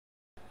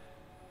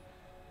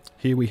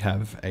Here we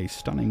have a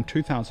stunning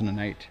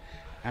 2008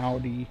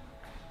 Audi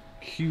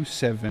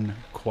Q7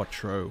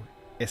 Quattro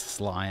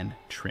S-Line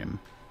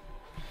trim.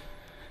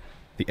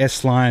 The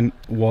S-Line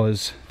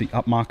was the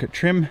upmarket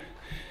trim.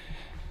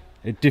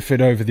 It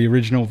differed over the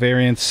original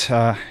variants.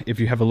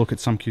 If you have a look at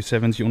some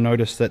Q7s, you'll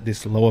notice that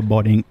this lower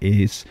body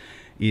is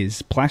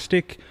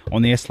plastic.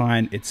 On the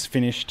S-Line, it's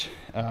finished,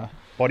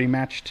 body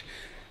matched,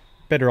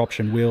 better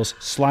option wheels,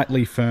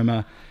 slightly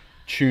firmer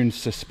tuned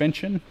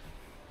suspension.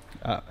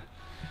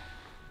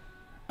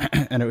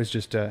 And it was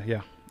just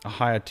a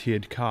higher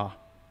tiered car.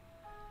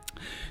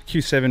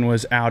 Q7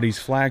 was Audi's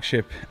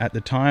flagship at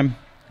the time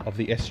of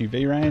the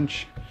SUV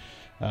range,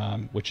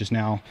 which is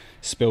now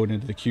spilled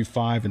into the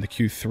Q5 and the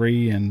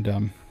Q3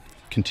 and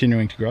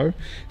continuing to grow.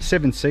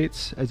 7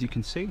 seats, as you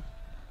can see.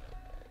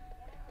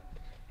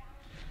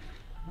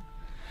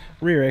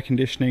 Rear air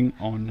conditioning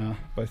on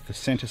both the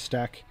center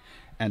stack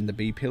and the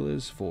B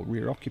pillars for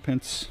rear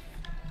occupants.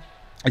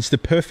 It's the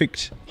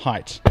perfect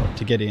height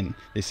to get in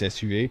this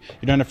SUV.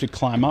 You don't have to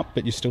climb up,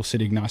 but you're still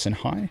sitting nice and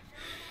high.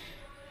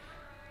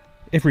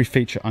 Every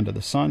feature under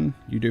the sun.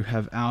 You do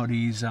have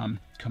Audi's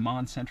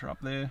command center up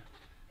there.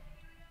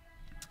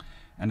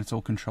 And it's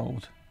all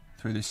controlled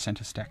through this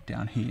center stack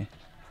down here.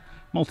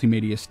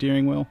 Multimedia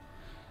steering wheel.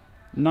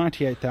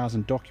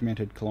 98,000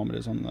 documented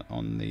kilometers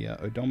on the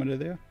odometer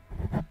there.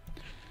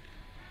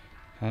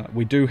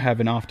 We do have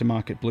an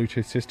aftermarket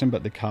Bluetooth system,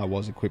 but the car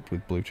was equipped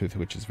with Bluetooth,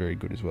 which is very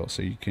good as well.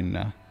 So you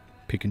can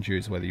pick and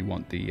choose whether you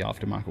want the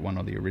aftermarket one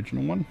or the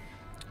original one.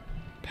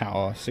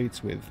 Power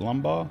seats with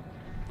lumbar.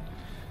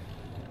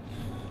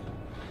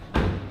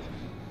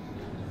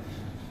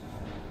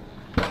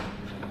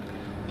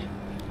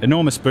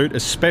 Enormous boot,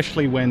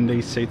 especially when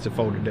these seats are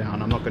folded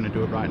down. I'm not going to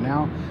do it right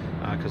now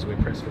because we're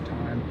pressed for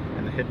time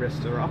and the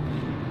headrests are up.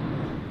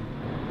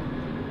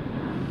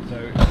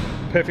 So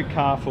perfect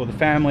car for the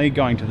family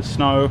going to the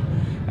snow,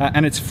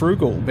 and it's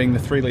frugal, being the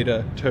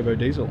 3-litre turbo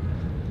diesel.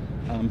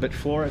 But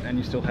for it, and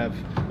you still have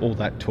all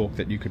that torque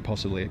that you could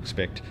possibly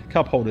expect.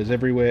 Cup holders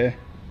everywhere,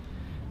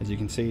 as you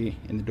can see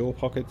in the door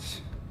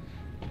pockets.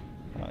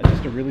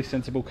 Just a really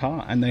sensible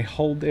car, and they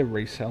hold their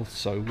resale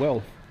so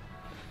well.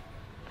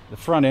 The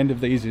front end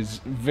of these is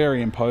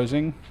very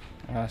imposing,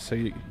 so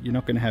you're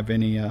not going to have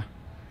any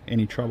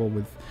trouble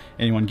with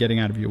anyone getting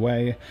out of your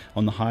way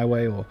on the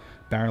highway or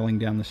barreling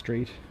down the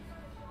street.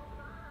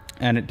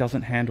 And it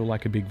doesn't handle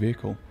like a big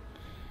vehicle.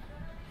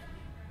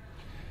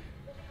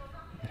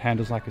 It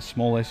handles like a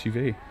small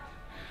SUV.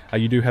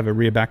 You do have a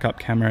rear backup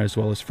camera as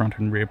well as front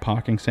and rear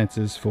parking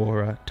sensors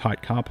for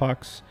tight car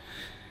parks,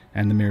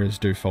 and the mirrors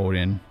do fold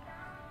in.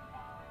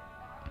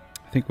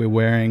 I think we're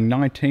wearing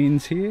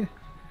 19s here.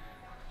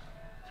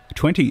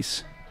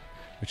 20s,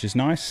 which is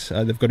nice.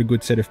 They've got a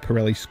good set of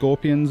Pirelli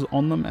Scorpions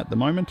on them at the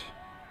moment.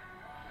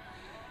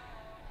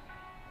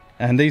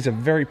 And these are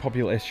very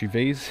popular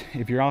SUVs.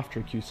 If you're after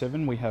a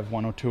Q7, we have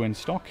 1 or 2 in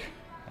stock,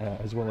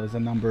 as well as a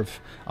number of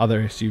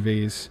other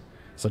SUVs,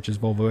 such as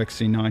Volvo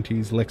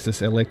XC90s,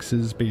 Lexus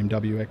LXs,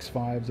 BMW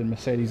X5s, and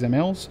Mercedes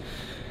MLs.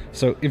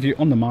 So if you're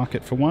on the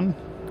market for one,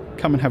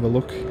 come and have a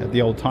look at the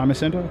Oldtimer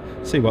Centre,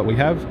 see what we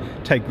have.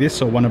 Take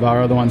this or one of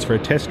our other ones for a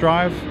test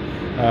drive.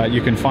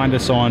 You can find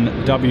us on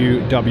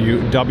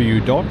www.old.com.au.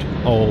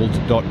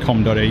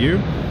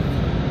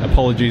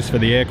 Apologies for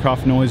the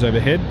aircraft noise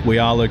overhead. We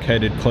are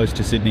located close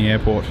to Sydney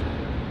Airport.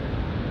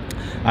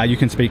 You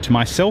can speak to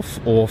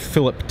myself or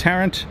Philip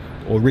Tarrant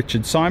or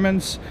Richard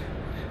Simons,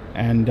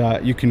 and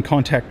you can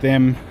contact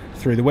them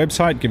through the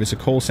website. Give us a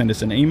call, send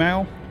us an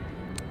email.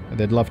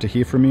 They'd love to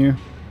hear from you.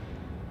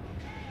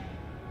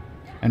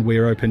 And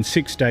we're open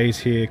 6 days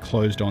here,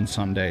 closed on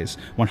Sundays.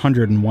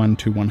 101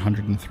 to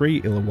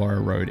 103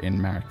 Illawarra Road in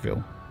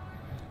Marrickville.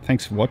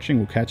 Thanks for watching.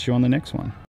 We'll catch you on the next one.